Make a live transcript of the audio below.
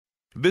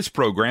This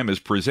program is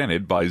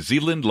presented by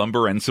Zeeland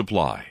Lumber and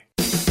Supply.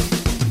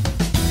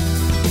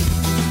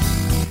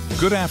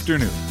 Good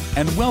afternoon,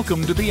 and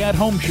welcome to the At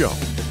Home Show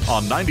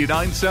on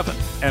 99.7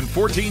 and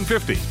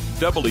 1450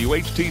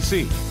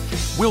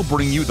 WHTC. We'll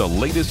bring you the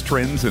latest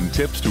trends and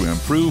tips to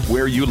improve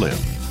where you live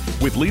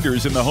with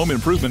leaders in the home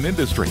improvement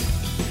industry.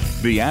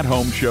 The At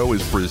Home Show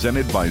is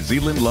presented by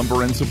Zeeland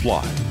Lumber and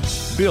Supply.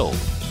 Build,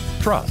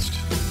 trust.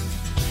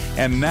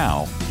 And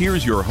now,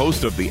 here's your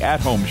host of the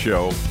At Home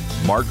Show,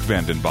 Mark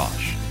Vanden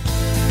Bosch.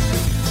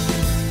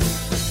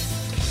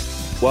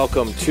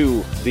 Welcome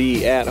to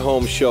the At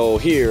Home Show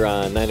here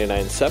on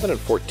 99.7 and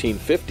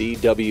 1450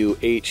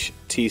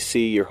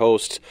 WHTC. Your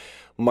host,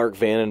 Mark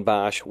Vanden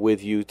Bosch,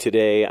 with you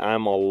today.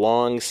 I'm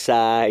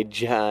alongside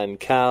John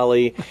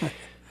Colley.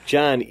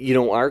 John,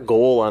 our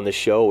goal on the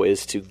show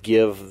is to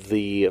give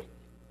the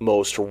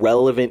most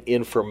relevant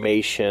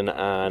information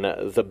on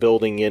the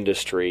building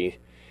industry,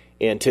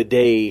 and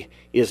today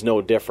is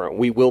no different.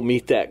 We will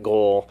meet that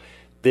goal.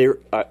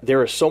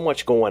 There is so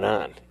much going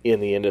on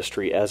in the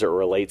industry as it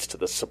relates to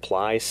the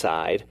supply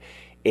side,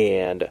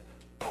 and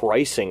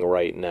pricing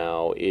right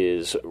now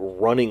is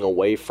running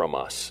away from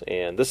us.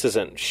 And this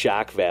isn't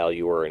shock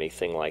value or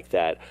anything like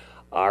that.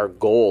 Our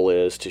goal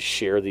is to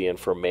share the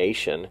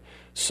information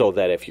so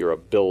that if you're a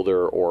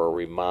builder or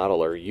a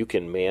remodeler, you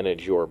can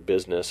manage your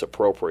business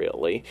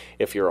appropriately.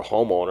 If you're a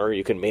homeowner,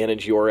 you can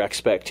manage your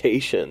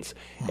expectations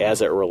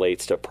as it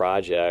relates to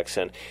projects.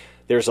 And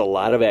there's a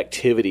lot of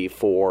activity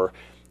for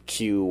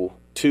Q2,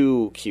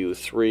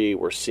 Q3.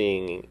 We're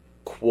seeing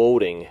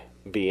quoting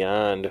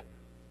beyond,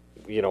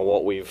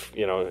 what we've,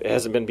 it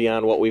hasn't been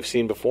beyond what we've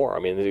seen before. I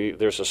mean,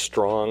 there's a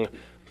strong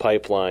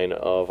pipeline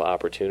of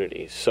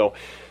opportunities. So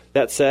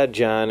that said,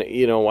 John,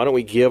 why don't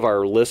we give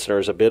our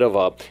listeners a bit of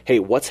a, hey,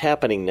 what's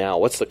happening now?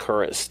 What's the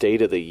current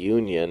state of the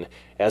union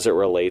as it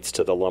relates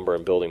to the lumber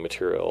and building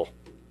material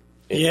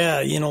industry?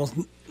 Yeah,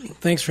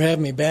 thanks for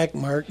having me back,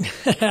 Mark.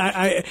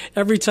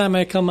 Every time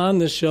I come on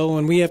this show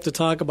and we have to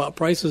talk about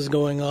prices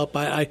going up,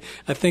 I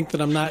think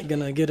that I'm not going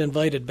to get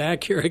invited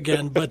back here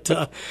again. But,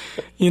 the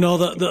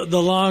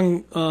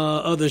long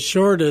of the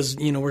short is,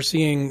 we're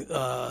seeing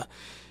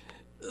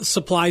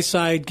supply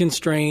side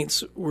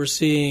constraints. We're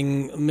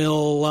seeing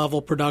mill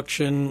level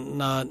production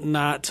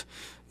not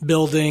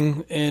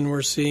building, and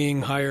we're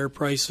seeing higher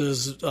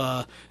prices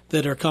that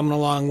are coming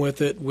along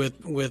with it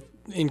with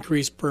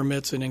increased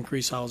permits and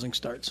increased housing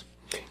starts.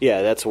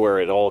 Yeah, that's where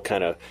it all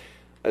kind of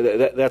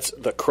that's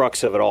the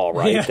crux of it all,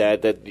 right? Yeah.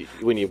 That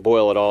when you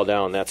boil it all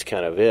down, that's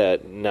kind of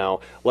it.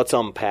 Now, let's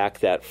unpack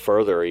that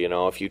further.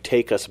 If you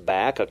take us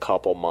back a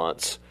couple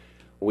months,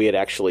 we had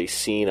actually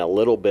seen a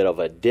little bit of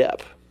a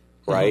dip,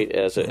 right,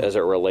 as it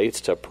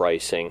relates to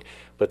pricing.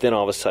 But then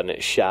all of a sudden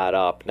it shot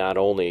up not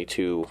only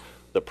to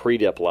the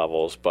pre-dip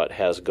levels, but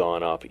has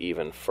gone up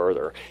even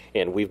further.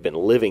 And we've been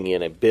living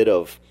in a bit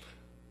of,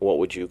 what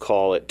would you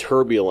call it,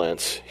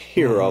 turbulence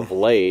here of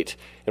late,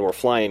 and we're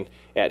flying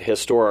at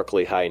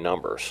historically high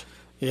numbers.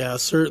 Yeah,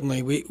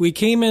 certainly. We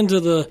came into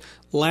the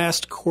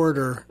last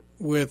quarter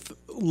with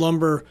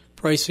lumber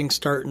pricing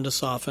starting to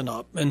soften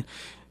up. And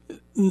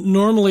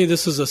normally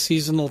this is a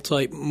seasonal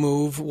type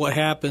move. What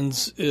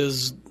happens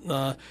is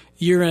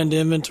year-end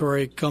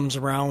inventory comes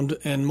around,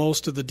 and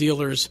most of the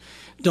dealers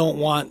don't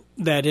want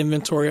that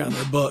inventory on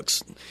their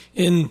books.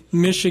 In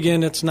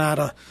Michigan, it's not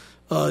a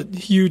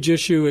huge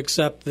issue,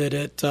 except that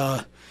it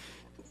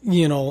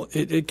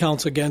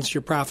counts against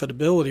your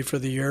profitability for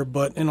the year.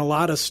 But in a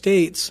lot of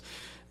states,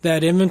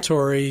 that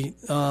inventory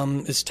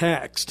is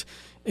taxed.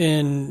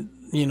 And,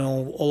 a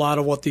lot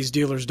of what these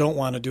dealers don't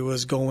want to do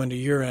is go into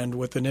year end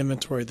with an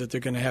inventory that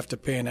they're going to have to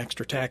pay an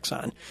extra tax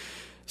on.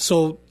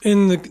 So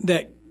in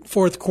that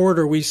fourth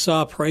quarter, we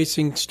saw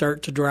pricing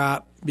start to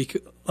drop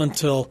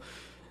until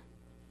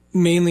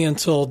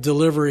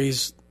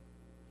deliveries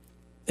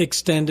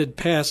extended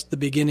past the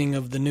beginning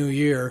of the new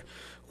year.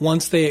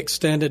 Once they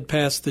extended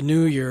past the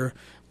new year,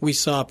 we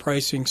saw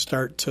pricing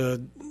start to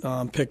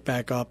pick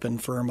back up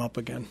and firm up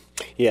again.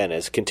 Yeah, and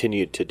has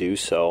continued to do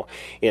so.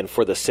 And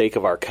for the sake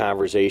of our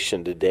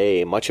conversation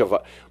today, much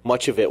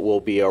of it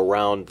will be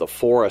around the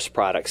forest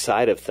product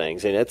side of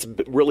things, and it's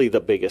really the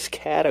biggest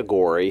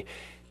category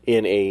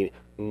in a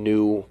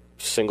new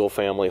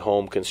single-family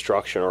home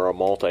construction or a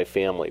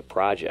multifamily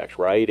project,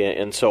 right?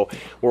 And so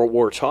what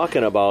we're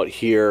talking about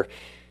here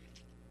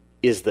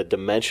is the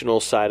dimensional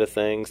side of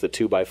things, the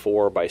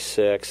 2x4 by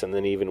 6, and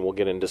then even we'll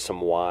get into some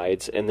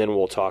wides, and then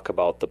we'll talk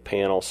about the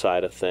panel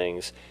side of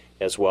things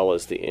as well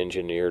as the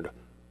engineered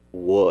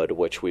wood,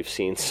 which we've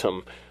seen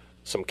some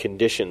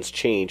conditions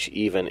change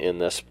even in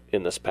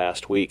this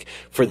past week.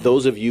 For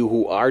those of you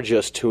who are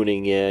just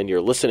tuning in,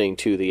 you're listening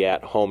to the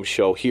At Home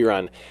Show here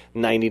on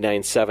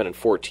 99.7 and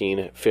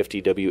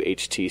 1450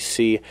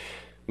 WHTC.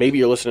 Maybe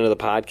you're listening to the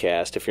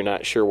podcast. If you're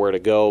not sure where to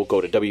go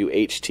to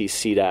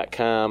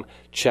WHTC.com,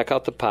 check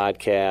out the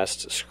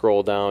podcast,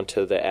 scroll down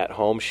to the At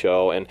Home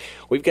Show, and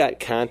we've got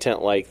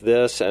content like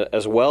this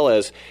as well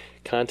as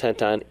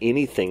content on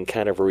anything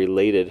kind of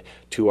related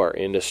to our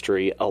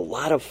industry. A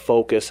lot of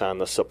focus on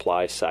the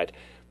supply side.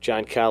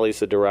 John Colley's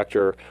the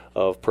Director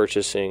of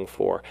Purchasing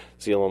for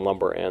Zeeland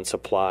Lumber and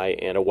Supply,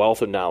 and a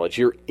wealth of knowledge.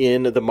 You're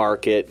in the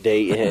market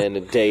day in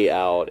and day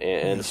out.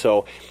 And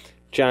so,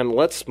 John,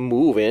 let's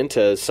move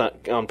into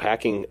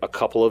unpacking a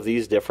couple of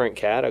these different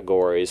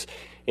categories.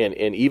 And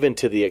even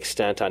to the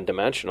extent on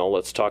dimensional,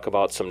 let's talk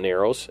about some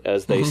narrows,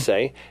 as they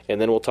say,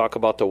 and then we'll talk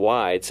about the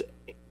wides,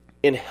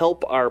 and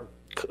help our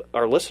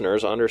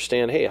listeners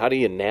understand, hey, how do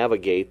you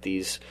navigate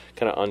these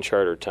kind of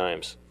uncharted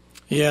times?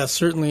 Yeah,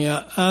 certainly.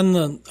 On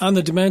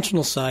the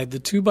dimensional side, the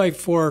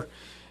 2x4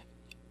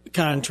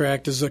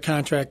 contract is a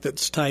contract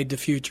that's tied to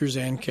futures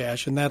and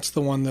cash, and that's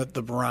the one that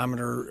the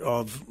barometer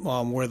of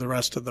where the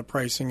rest of the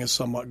pricing is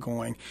somewhat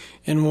going.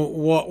 And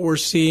what we're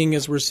seeing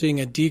is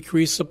a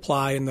decreased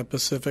supply in the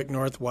Pacific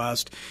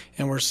Northwest,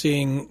 and we're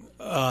seeing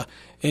an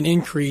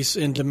increase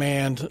in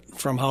demand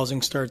from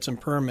housing starts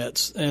and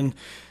permits. And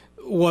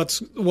what's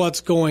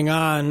going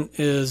on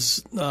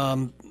is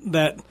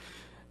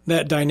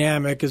that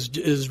dynamic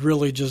is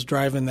really just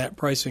driving that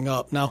pricing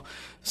up. Now,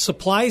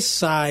 supply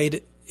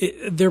side,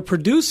 they're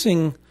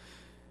producing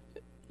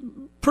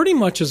pretty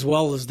much as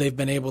well as they've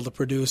been able to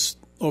produce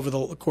over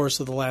the course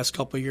of the last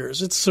couple of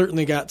years. It's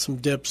certainly got some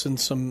dips and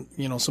some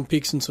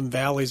peaks and some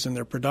valleys in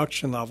their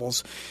production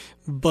levels,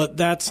 but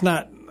that's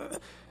not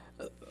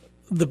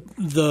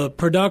the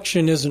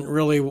production isn't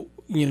really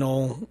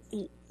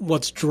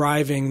what's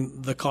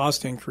driving the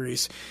cost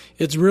increase.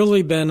 It's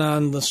really been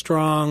on the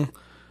strong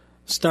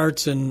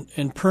starts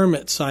and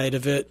permit side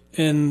of it,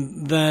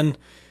 and then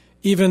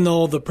even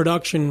though the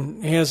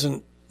production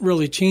hasn't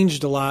really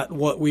changed a lot,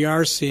 what we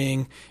are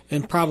seeing,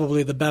 and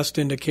probably the best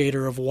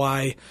indicator of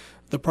why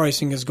the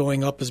pricing is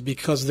going up, is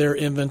because their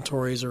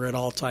inventories are at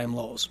all-time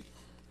lows.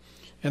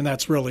 And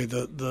that's really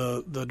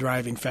the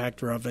driving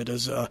factor of it,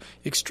 is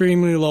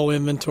extremely low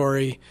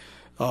inventory,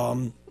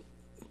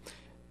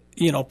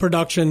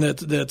 production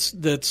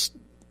that's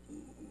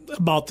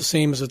about the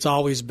same as it's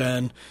always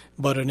been,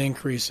 but an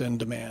increase in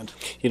demand.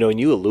 And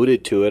you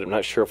alluded to it. I'm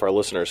not sure if our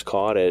listeners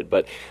caught it,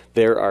 but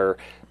there are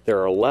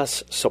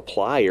less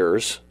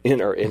suppliers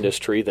in our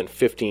industry than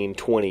 15,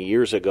 20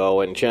 years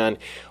ago. And John,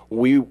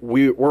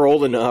 we're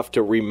old enough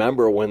to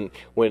remember when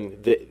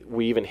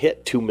we even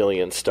hit 2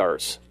 million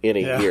starts in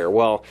a year.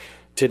 Well,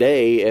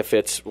 today, if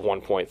it's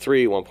 1.3,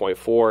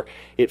 1.4,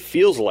 it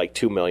feels like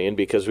 2 million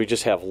because we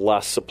just have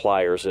less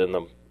suppliers in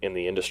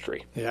the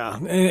industry. Yeah,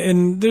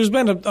 and there's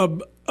been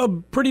a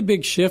pretty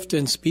big shift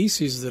in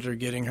species that are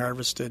getting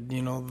harvested.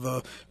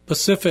 The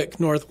Pacific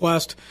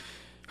Northwest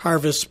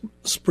harvests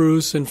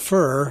spruce and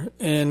fir,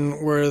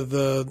 and where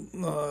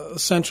the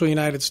central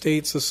United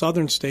States, the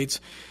southern states,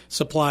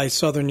 supply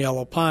southern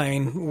yellow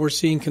pine, we're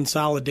seeing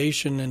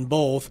consolidation in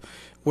both,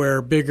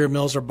 where bigger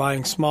mills are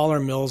buying smaller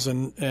mills,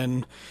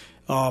 and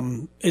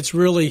it's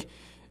really,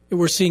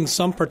 we're seeing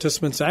some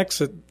participants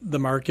exit the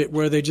market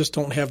where they just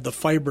don't have the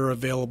fiber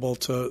available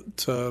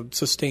to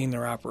sustain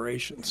their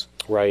operations.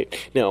 Right.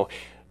 Now,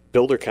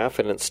 builder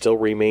confidence still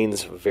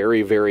remains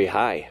very, very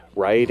high,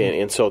 right?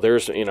 Mm-hmm. And so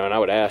there's, and I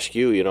would ask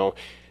you,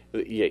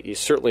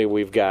 certainly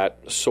we've got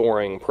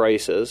soaring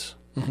prices,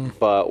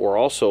 but we're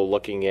also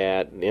looking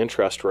at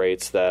interest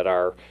rates that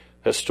are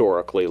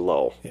historically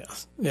low.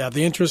 Yes. Yeah,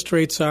 the interest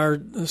rates are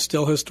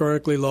still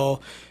historically low.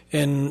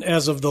 And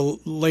as of the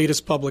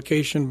latest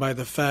publication by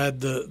the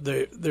Fed,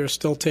 they're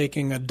still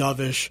taking a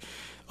dovish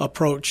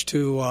approach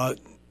to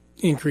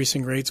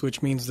increasing rates,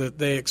 which means that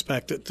they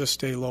expect it to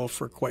stay low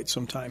for quite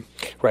some time.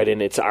 Right,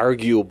 and it's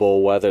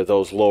arguable whether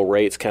those low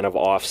rates kind of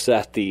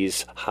offset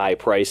these high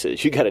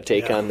prices. You got a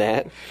take on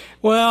that?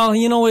 Well,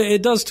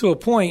 it does to a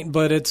point,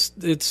 but it's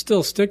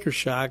still sticker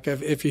shock.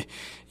 If you,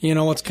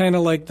 it's kind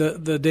of like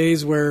the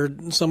days where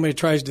somebody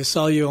tries to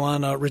sell you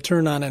on a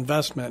return on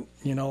investment.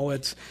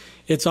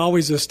 It's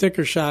always a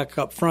sticker shock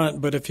up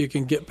front, but if you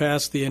can get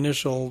past the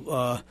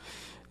initial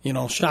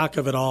shock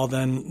of it all,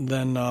 then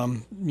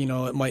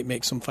it might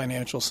make some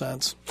financial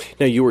sense.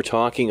 Now, you were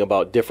talking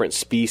about different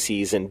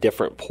species in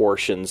different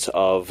portions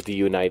of the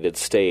United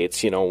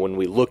States. When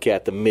we look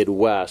at the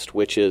Midwest,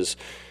 which is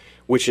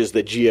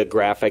the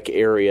geographic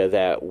area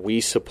that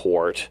we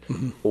support,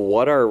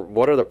 what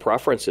are the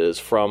preferences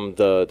from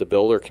the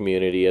builder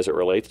community as it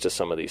relates to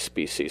some of these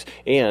species?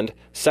 And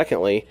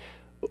secondly,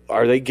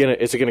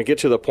 is it gonna get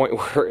to the point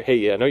where,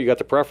 hey, I know you got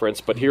the preference,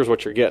 but here's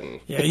what you're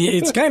getting? Yeah,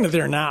 it's kind of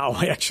there now,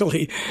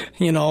 actually.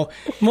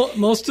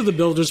 Most of the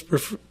builders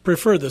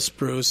prefer the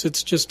spruce.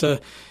 It's just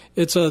a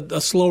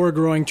slower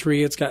growing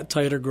tree. It's got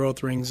tighter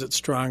growth rings. It's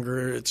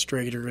stronger. It's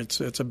straighter. It's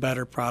a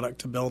better product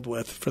to build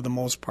with for the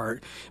most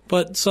part.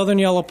 But southern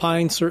yellow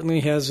pine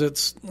certainly has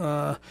its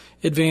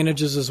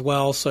advantages as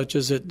well, such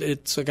as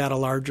it's got a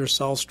larger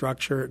cell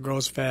structure. It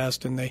grows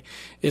fast, and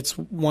it's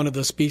one of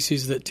the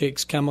species that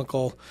takes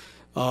chemical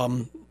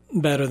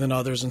better than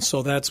others, and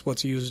so that's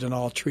what's used in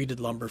all treated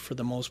lumber for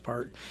the most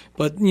part.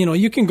 But,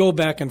 you can go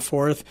back and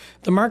forth.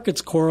 The markets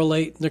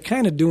correlate. They're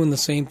kind of doing the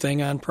same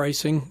thing on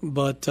pricing,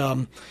 but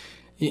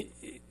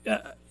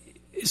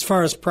as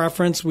far as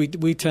preference,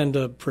 we tend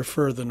to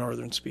prefer the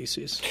northern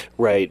species.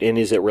 Right, and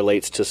as it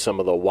relates to some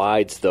of the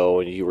wides, though,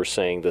 and you were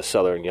saying the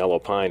southern yellow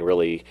pine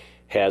really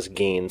has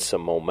gained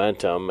some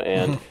momentum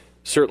and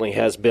certainly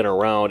has been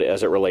around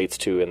as it relates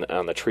to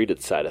on the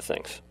treated side of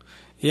things.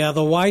 Yeah,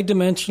 the wide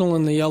dimensional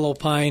and the yellow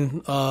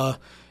pine,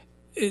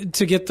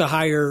 to get the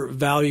higher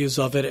values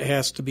of it, it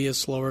has to be a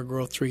slower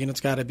growth tree, and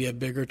it's got to be a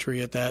bigger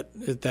tree at that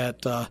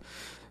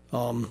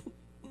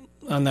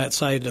on that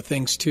side of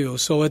things too.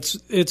 So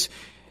it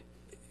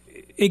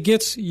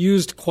gets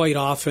used quite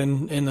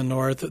often in the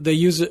north. They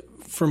use it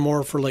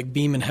more for like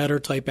beam and header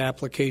type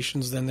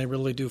applications than they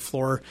really do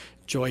floor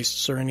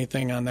joists or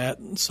anything on that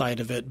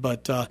side of it.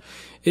 But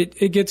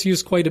it gets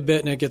used quite a bit,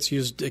 and it gets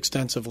used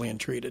extensively and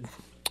treated.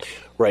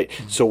 Right.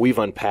 So we've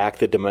unpacked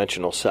the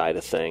dimensional side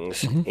of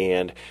things,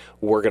 and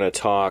we're going to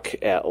talk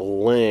at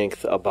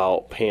length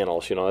about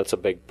panels. You know, that's a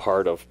big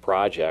part of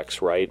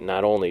projects, right?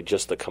 Not only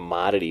just the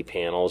commodity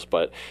panels,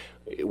 but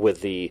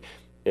with the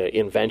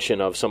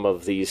invention of some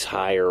of these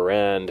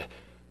higher-end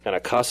kind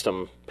of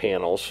custom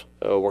panels.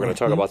 We're going to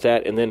talk about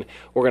that, and then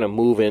we're going to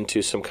move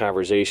into some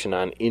conversation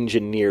on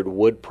engineered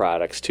wood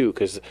products too,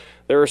 because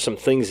there are some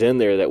things in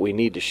there that we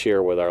need to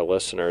share with our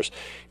listeners.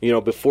 You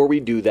know, before we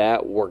do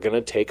that, we're going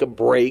to take a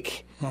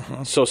break,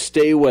 so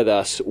stay with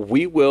us.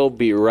 We will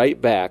be right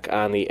back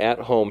on the At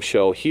Home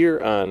Show here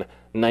on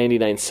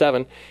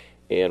 99.7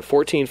 and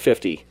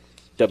 1450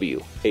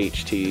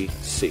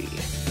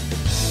 WHTC.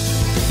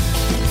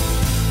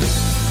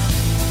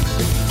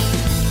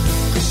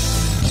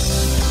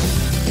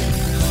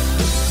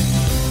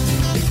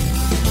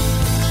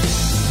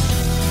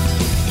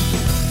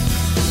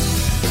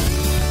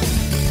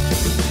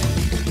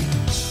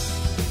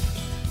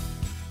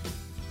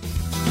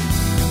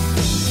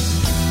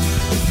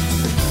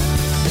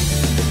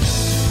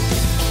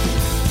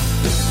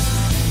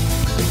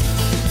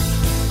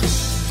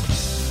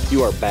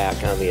 You are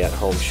back on the At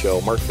Home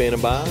Show. Mark Van den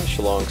Bosch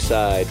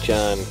alongside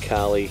John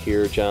Colley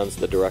here. John's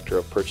the Director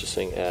of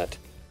Purchasing at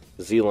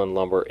Zeeland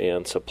Lumber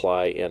and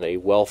Supply, and a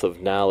wealth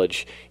of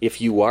knowledge. If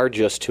you are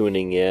just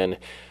tuning in,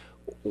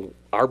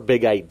 our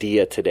big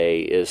idea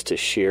today is to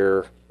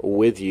share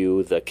with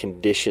you the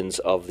conditions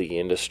of the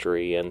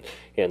industry,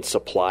 and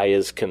supply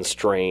is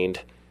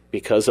constrained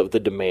because of the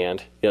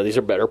demand. You know, these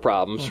are better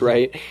problems,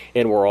 right?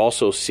 And we're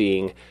also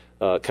seeing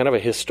kind of a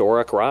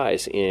historic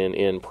rise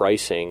in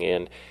pricing.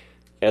 And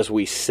as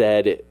we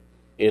said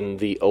in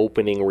the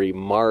opening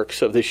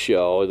remarks of the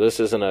show,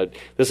 this isn't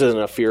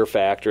a fear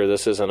factor.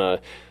 This isn't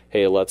a,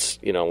 hey, let's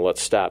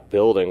stop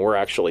building. We're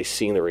actually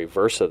seeing the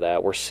reverse of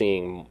that. We're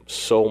seeing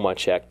so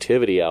much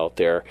activity out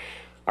there.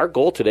 Our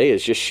goal today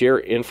is just share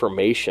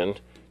information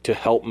to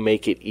help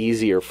make it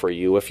easier for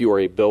you. If you are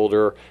a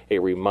builder, a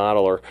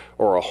remodeler,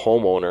 or a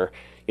homeowner,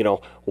 you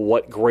know,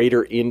 what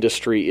greater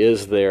industry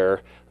is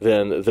there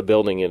than the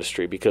building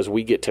industry? Because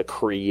we get to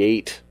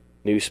create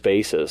new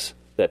spaces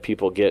that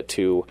people get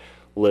to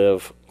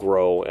live,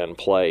 grow, and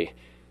play.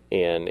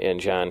 And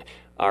John,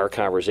 our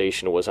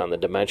conversation was on the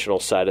dimensional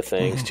side of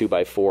things,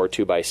 2x4,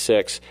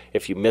 2x6.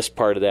 If you missed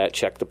part of that,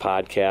 check the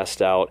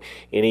podcast out.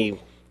 Any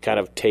kind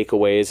of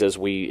takeaways as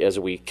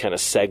we kind of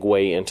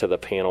segue into the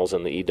panels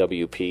and the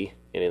EWP?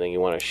 Anything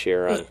you want to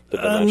share on the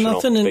dimensional?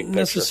 Nothing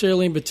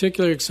necessarily in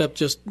particular, except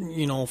just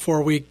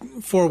 4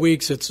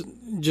 weeks. It's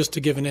just to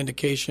give an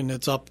indication.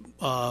 It's up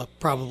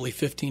probably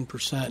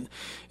 15%.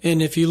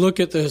 And if you look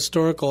at the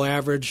historical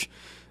average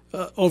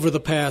over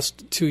the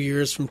past 2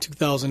 years, from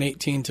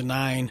 2018 to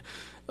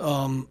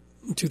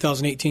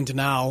 2018 to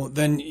now,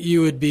 then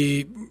you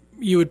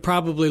would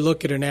probably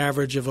look at an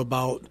average of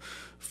about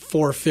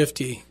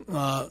 450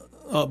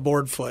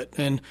 board foot.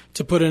 And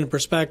to put it in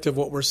perspective,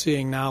 what we're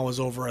seeing now is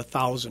over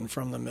 1,000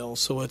 from the mill.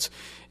 So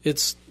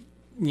it's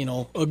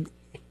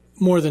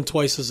more than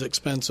twice as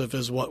expensive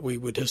as what we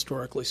would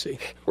historically see.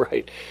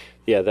 Right.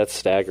 Yeah, that's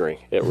staggering.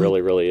 It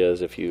really, really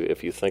is if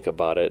you think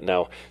about it.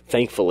 Now,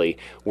 thankfully,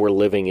 we're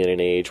living in an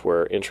age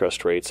where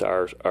interest rates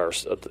are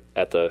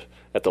at the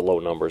low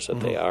numbers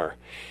that they are.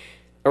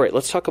 All right,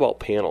 let's talk about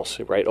panels,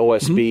 right?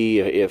 OSB,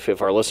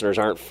 if our listeners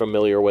aren't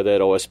familiar with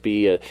it,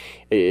 OSB,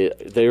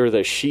 they're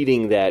the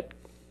sheeting that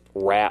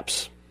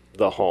wraps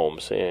the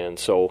homes. And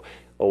so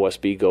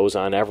OSB goes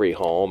on every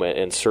home,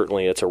 and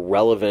certainly it's a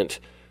relevant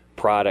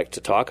product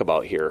to talk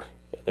about here.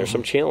 There's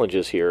some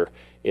challenges here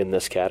in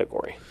this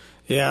category.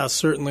 Yeah,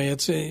 certainly.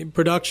 It's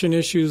production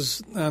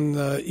issues on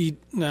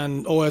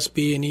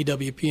OSB and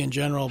EWP in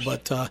general,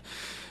 but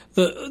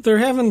they're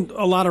having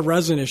a lot of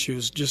resin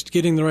issues, just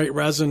getting the right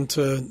resin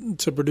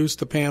to produce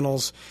the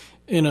panels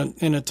in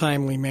a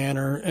timely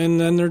manner.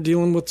 And then they're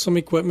dealing with some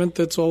equipment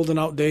that's old and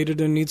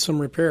outdated and needs some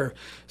repair.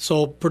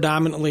 So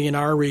predominantly in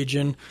our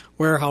region,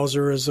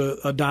 Weyerhaeuser is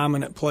a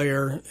dominant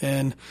player,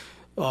 and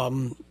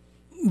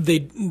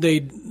they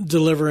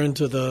deliver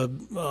into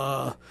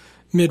the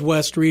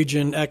Midwest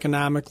region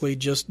economically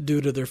just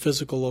due to their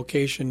physical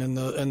location and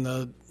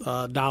the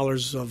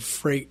dollars of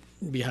freight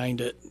behind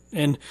it.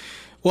 And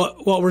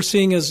what we're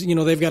seeing is,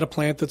 they've got a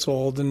plant that's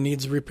old and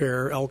needs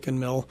repair, Elkin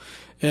Mill,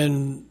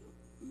 and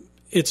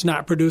it's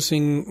not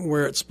producing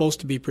where it's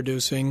supposed to be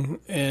producing.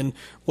 And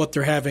what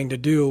they're having to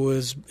do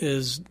is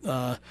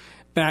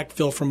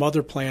backfill from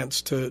other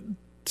plants to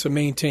to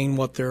maintain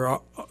what their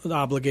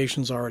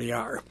obligations already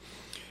are.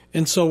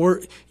 And so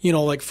we're,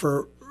 like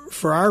for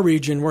our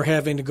region, we're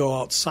having to go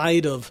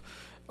outside of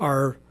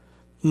our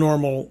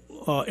normal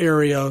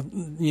area,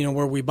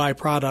 where we buy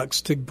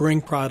products to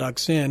bring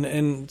products in,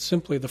 and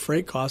simply the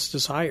freight cost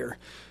is higher.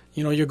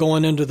 You're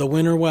going into the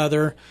winter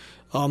weather.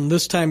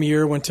 This time of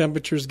year when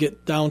temperatures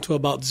get down to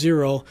about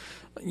zero,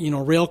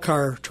 rail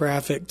car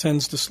traffic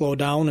tends to slow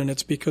down, and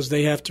it's because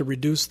they have to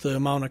reduce the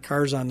amount of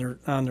cars on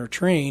their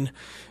train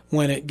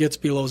when it gets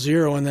below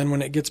zero, and then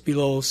when it gets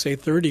below, say,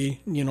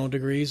 30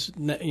 degrees,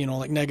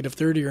 like negative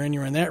 30 or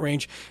anywhere in that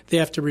range, they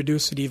have to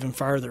reduce it even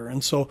farther.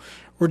 And so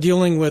we're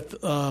dealing with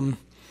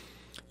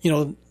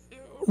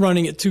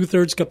running at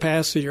 2/3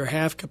 capacity or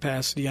half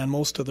capacity on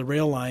most of the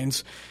rail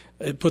lines.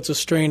 It puts a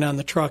strain on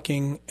the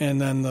trucking,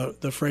 and then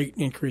the freight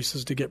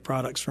increases to get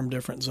products from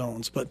different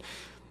zones. But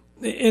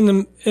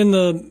in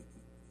the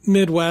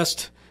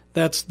Midwest,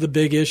 that's the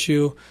big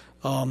issue.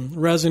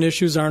 Resin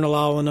issues aren't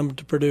allowing them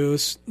to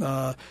produce.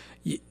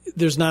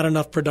 There's not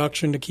enough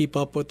production to keep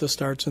up with the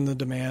starts and the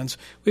demands.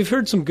 We've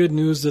heard some good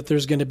news that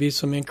there's going to be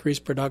some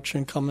increased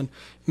production coming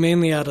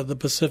mainly out of the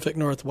Pacific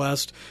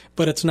Northwest,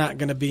 but it's not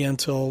going to be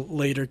until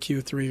later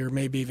Q3 or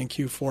maybe even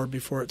Q4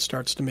 before it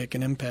starts to make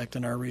an impact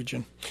in our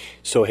region.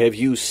 So have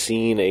you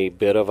seen a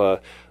bit of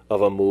a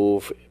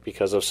move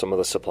because of some of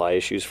the supply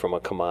issues from a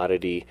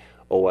commodity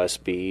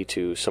OSB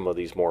to some of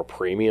these more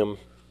premium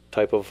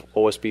type of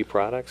OSB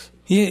products?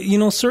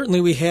 Yeah, certainly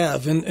we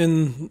have.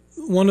 And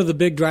one of the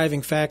big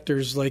driving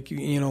factors, like,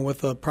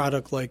 with a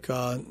product like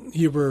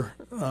Huber,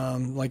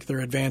 like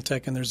their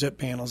Advantech and their Zip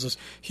panels, is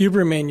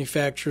Huber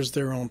manufactures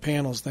their own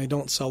panels. They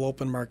don't sell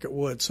open market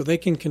wood. So they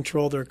can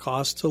control their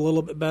costs a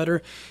little bit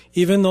better,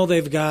 even though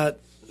they've got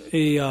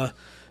the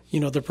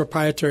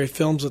proprietary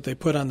films that they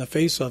put on the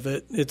face of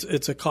it.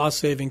 It's a cost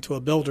saving to a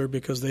builder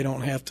because they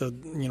don't have to,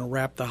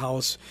 wrap the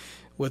house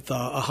with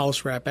a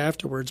house wrap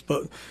afterwards.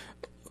 But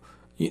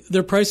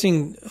their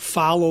pricing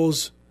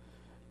follows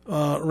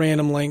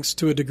Random Lengths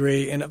to a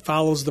degree, and it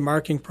follows the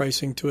marking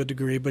pricing to a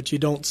degree, but you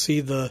don't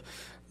see the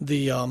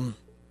they're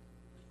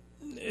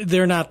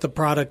not the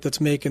product that's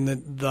making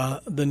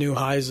the new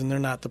highs, and they're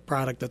not the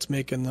product that's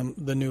making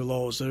the new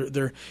lows.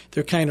 They're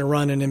kind of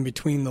running in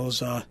between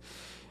those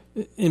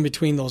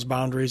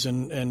boundaries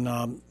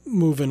and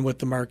moving with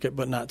the market,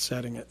 but not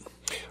setting it.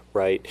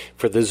 Right.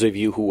 For those of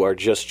you who are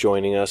just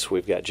joining us,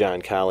 we've got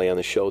John Colley on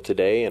the show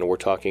today, and we're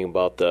talking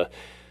about the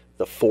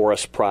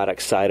forest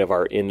product side of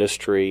our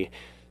industry,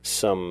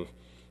 some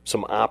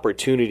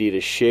opportunity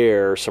to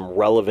share some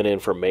relevant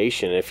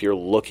information if you're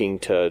looking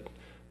to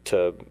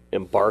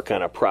embark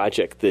on a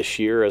project this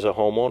year as a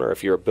homeowner.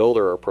 If you're a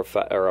builder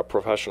or a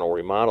professional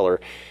remodeler,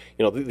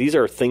 these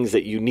are things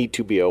that you need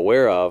to be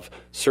aware of,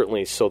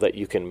 certainly so that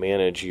you can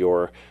manage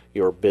your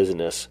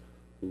business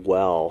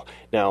well.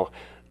 Now,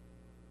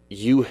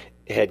 you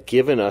had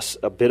given us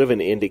a bit of an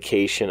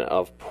indication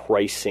of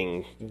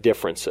pricing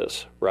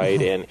differences,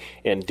 right?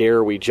 And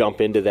dare we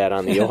jump into that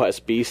on the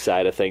OSB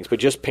side of things, but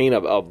just paint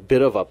a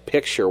bit of a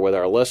picture with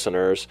our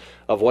listeners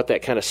of what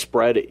that kind of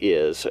spread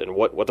is and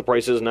what the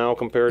price is now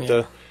compared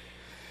to.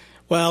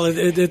 Well,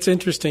 it's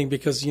interesting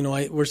because,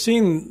 we're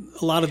seeing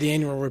a lot of the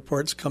annual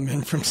reports come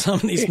in from some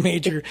of these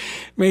major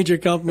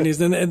companies,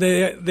 and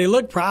they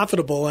look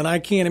profitable, and I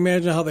can't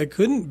imagine how they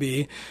couldn't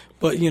be.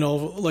 But,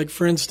 like,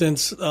 for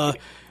instance,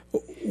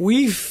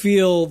 we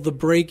feel the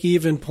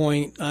break-even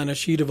point on a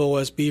sheet of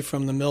OSB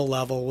from the mill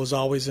level was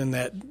always in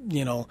that,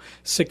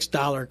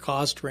 $6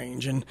 cost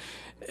range. And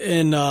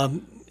in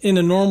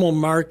a normal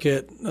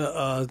market,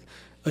 a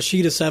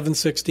sheet of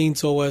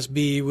 7/16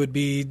 OSB would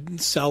be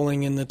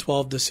selling in the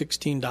 $12 to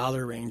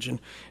 $16 range. And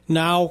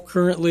now,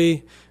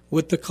 currently,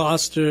 with the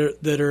costs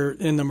that are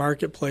in the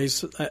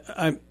marketplace,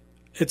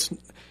 it's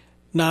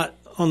not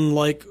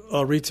unlike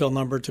a retail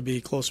number to be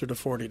closer to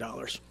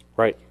 $40.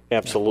 Right,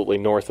 absolutely,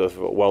 north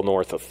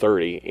of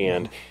 30,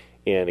 and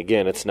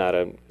again, it's not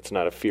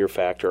a fear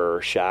factor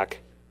or shock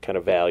kind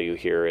of value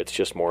here. It's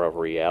just more of a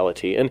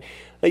reality. And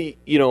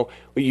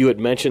you had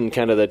mentioned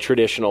kind of the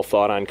traditional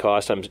thought on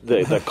cost.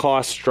 The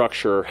cost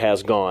structure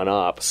has gone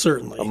up,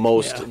 certainly,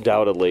 most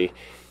undoubtedly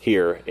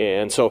here.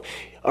 And so,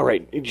 all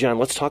right, John,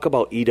 let's talk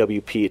about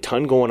EWP. A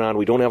ton going on.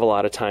 We don't have a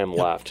lot of time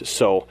left,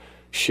 so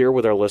share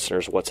with our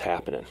listeners what's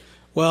happening.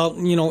 Well,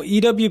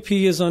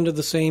 EWP is under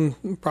the same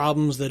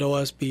problems that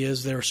OSB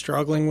is. They're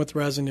struggling with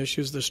resin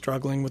issues. They're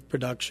struggling with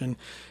production.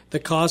 The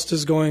cost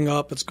is going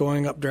up. It's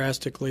going up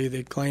drastically.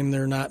 They claim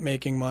they're not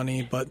making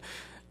money, but,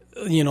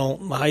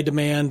 high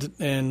demand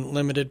and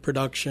limited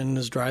production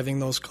is driving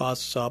those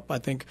costs up. I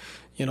think,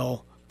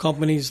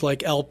 companies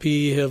like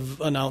LP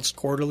have announced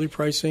quarterly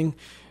pricing,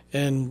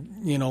 and,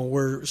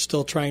 we're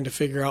still trying to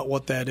figure out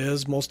what that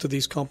is. Most of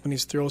these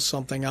companies throw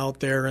something out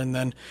there and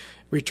then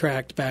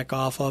retract back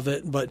off of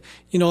it, but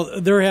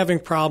they're having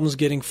problems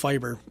getting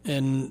fiber,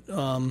 and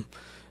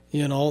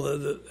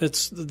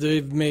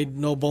they've made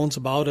no bones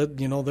about it.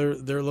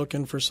 They're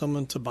looking for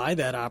someone to buy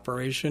that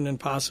operation and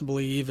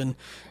possibly even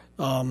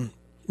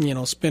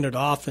spin it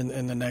off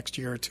in the next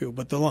year or two.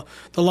 But the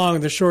long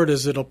and the short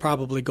is it'll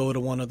probably go to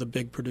one of the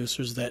big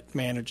producers that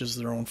manages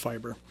their own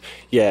fiber.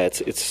 Yeah,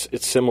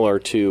 it's similar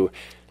to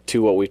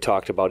what we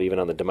talked about even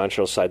on the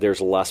dimensional side. There's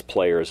less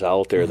players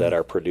out there that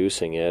are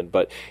producing it,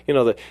 but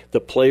the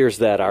players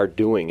that are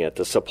doing it,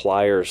 the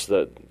suppliers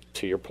that,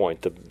 to your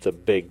point, the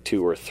big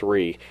 2 or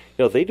 3,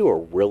 they do a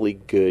really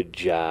good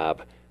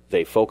job.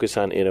 They focus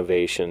on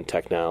innovation,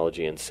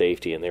 technology, and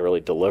safety, and they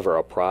really deliver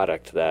a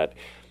product that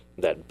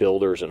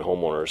builders and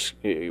homeowners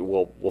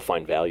will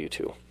find value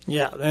to.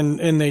 Yeah,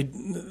 and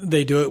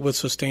they do it with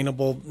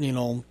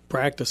sustainable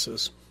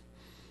practices.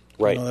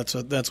 Right.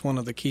 That's one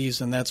of the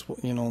keys, and that's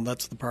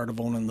the part of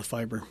owning the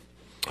fiber.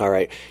 All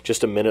right,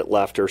 just a minute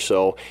left or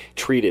so.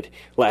 Treated.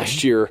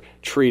 Last year,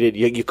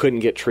 you couldn't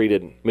get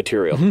treated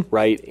material,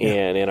 right? Yeah.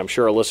 And I'm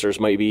sure our listeners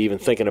might be even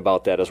thinking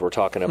about that as we're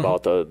talking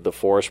about the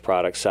forest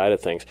product side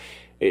of things.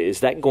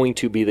 Is that going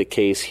to be the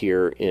case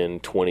here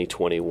in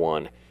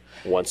 2021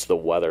 once the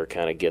weather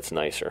kind of gets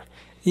nicer?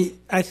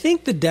 I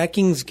think the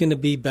decking's going to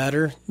be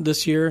better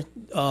this year.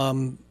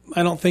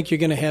 I don't think you're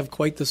going to have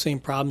quite the same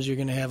problems you're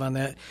going to have on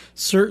that.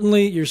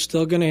 Certainly, you're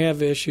still going to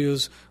have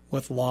issues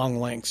with long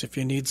lengths. If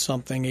you need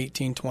something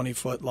 18, 20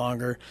 foot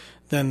longer,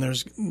 then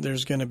there's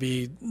going to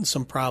be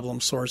some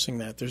problems sourcing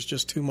that. There's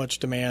just too much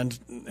demand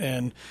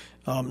and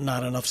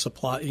not enough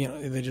supply.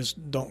 They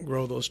just don't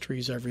grow those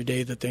trees every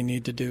day that they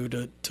need to do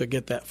to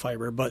get that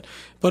fiber. But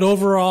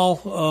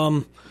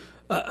overall,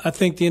 I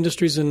think the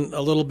industry's in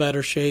a little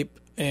better shape,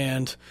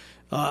 and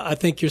I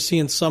think you're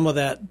seeing some of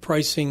that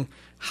pricing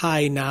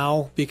high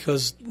now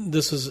because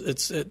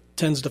it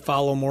tends to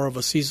follow more of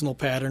a seasonal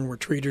pattern where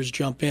treaters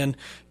jump in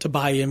to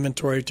buy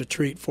inventory to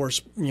treat for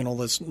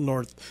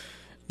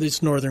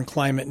this northern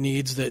climate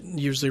needs that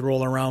usually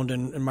roll around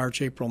in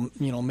March, April,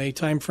 May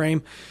time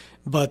frame.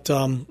 But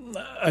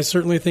I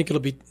certainly think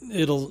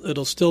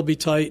it'll still be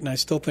tight, and I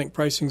still think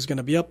pricing is going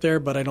to be up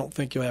there, but I don't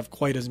think you'll have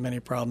quite as many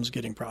problems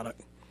getting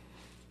product.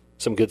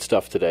 Some good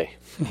stuff today.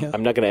 Yeah.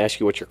 I'm not going to ask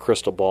you what your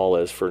crystal ball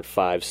is for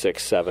 5,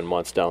 6, 7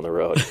 months down the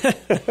road.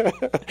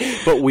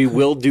 But we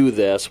will do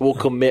this. We'll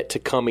commit to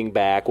coming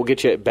back. We'll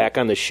get you back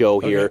on the show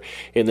here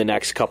in the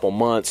next couple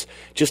months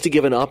just to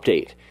give an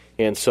update.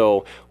 And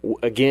so,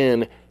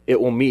 again,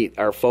 it will meet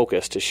our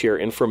focus to share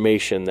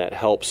information that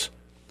helps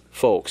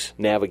folks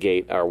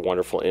navigate our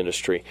wonderful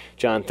industry.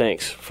 John,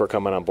 thanks for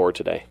coming on board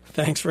today.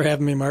 Thanks for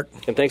having me, Mark.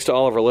 And thanks to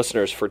all of our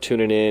listeners for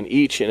tuning in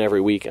each and every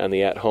week on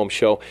the At Home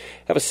Show.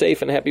 Have a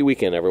safe and happy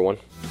weekend, everyone.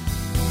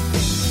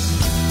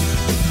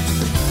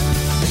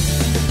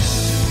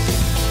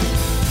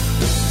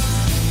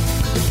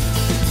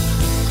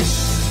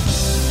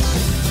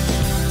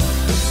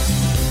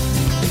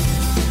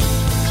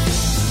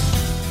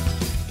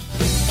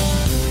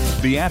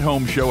 The At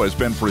Home Show has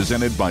been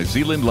presented by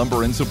Zeeland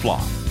Lumber and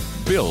Supply.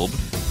 Build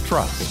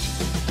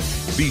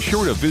trust. Be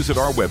sure to visit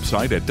our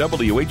website at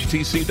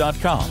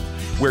WHTC.com,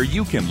 where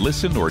you can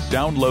listen or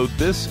download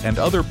this and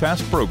other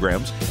past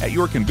programs at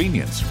your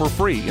convenience for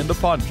free in the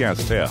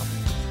podcast tab.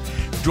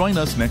 Join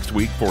us next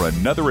week for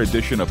another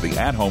edition of the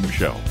At Home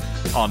Show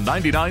on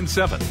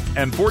 99.7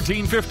 and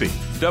 1450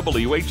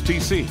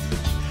 WHTC,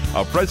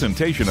 a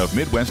presentation of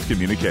Midwest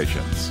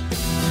Communications.